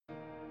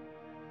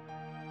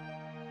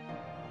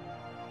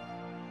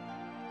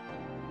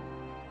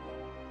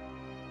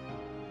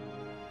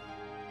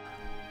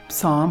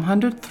Psalm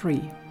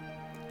 103.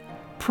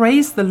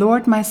 Praise the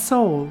Lord, my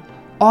soul,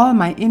 all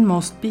my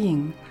inmost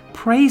being.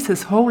 Praise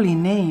His holy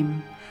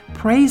name.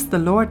 Praise the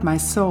Lord, my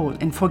soul,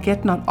 and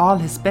forget not all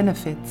His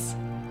benefits,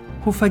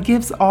 who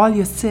forgives all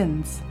your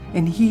sins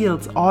and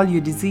heals all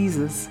your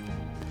diseases,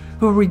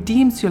 who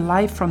redeems your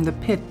life from the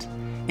pit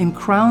and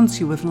crowns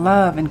you with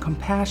love and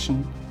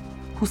compassion,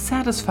 who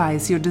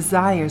satisfies your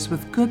desires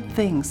with good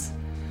things,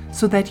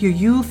 so that your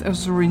youth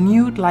is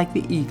renewed like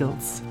the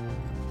eagles.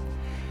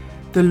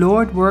 The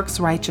Lord works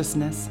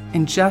righteousness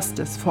and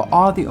justice for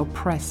all the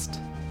oppressed.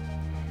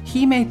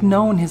 He made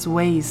known His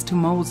ways to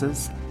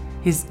Moses,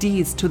 His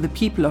deeds to the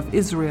people of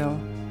Israel.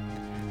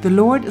 The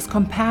Lord is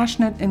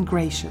compassionate and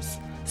gracious,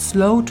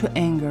 slow to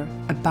anger,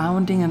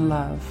 abounding in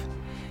love.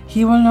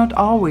 He will not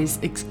always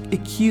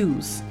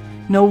accuse,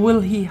 nor will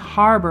He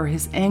harbor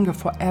His anger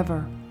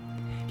forever.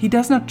 He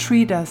does not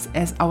treat us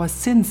as our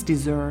sins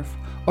deserve,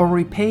 or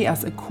repay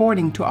us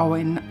according to our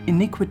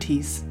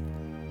iniquities.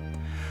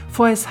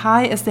 For as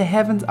high as the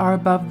heavens are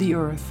above the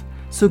earth,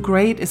 so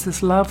great is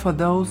His love for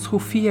those who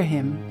fear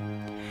Him.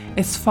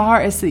 As far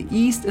as the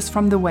east is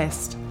from the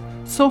west,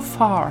 so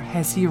far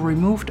has He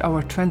removed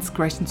our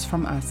transgressions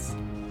from us.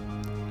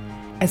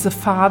 As a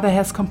father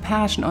has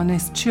compassion on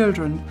his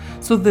children,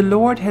 so the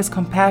Lord has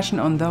compassion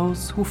on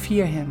those who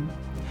fear Him.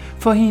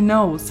 For He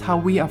knows how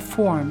we are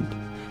formed.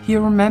 He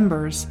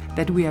remembers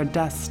that we are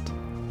dust.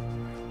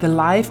 The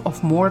life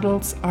of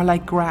mortals are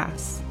like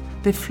grass.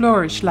 They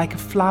flourish like a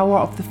flower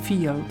of the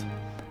field.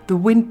 The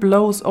wind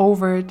blows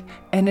over it,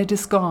 and it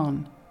is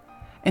gone,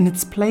 and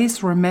its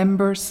place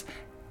remembers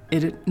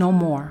it no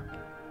more.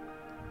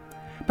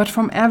 But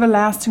from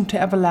everlasting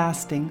to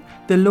everlasting,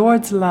 the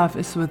Lord's love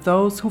is with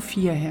those who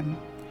fear Him,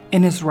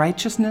 and His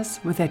righteousness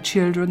with their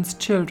children's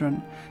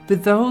children,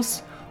 with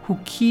those who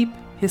keep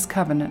His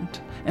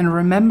covenant and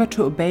remember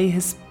to obey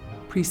His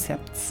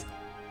precepts.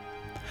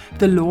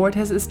 The Lord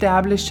has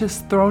established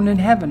His throne in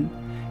heaven,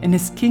 and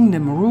His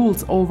kingdom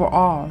rules over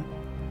all.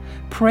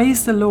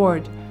 Praise the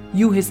Lord,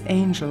 you His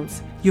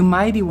angels, you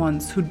mighty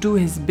ones who do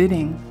His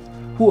bidding,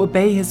 who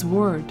obey His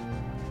word.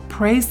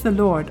 Praise the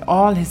Lord,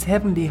 all His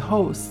heavenly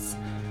hosts,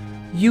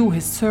 you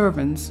His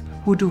servants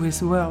who do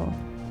His will.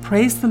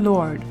 Praise the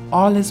Lord,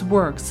 all His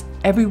works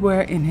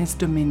everywhere in His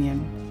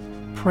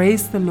dominion.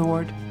 Praise the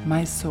Lord,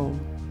 my soul.